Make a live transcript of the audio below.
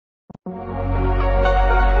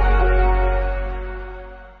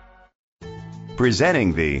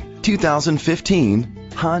Presenting the 2015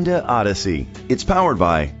 Honda Odyssey. It's powered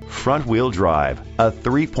by front-wheel drive, a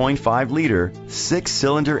 3.5-liter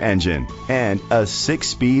 6-cylinder engine, and a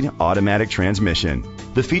 6-speed automatic transmission.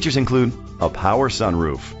 The features include a power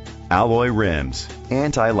sunroof, alloy rims,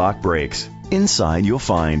 anti-lock brakes. Inside you'll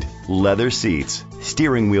find leather seats,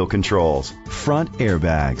 steering wheel controls, front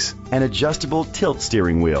airbags, an adjustable tilt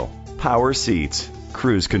steering wheel, power seats,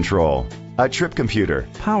 cruise control, a trip computer,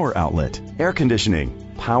 power outlet, air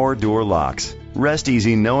conditioning, power door locks. Rest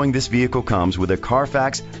easy knowing this vehicle comes with a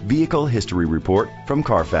Carfax Vehicle History Report from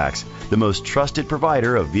Carfax, the most trusted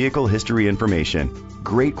provider of vehicle history information.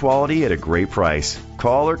 Great quality at a great price.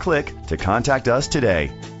 Call or click to contact us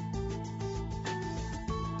today.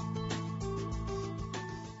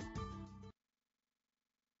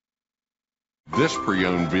 This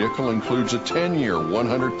pre-owned vehicle includes a 10-year,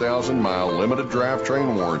 100,000-mile limited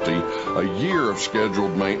drivetrain warranty, a year of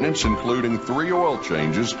scheduled maintenance, including 3 oil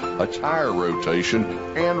changes, a tire rotation,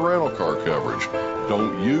 and rental car coverage.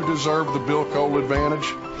 Don't you deserve the Bill Cole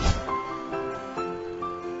advantage?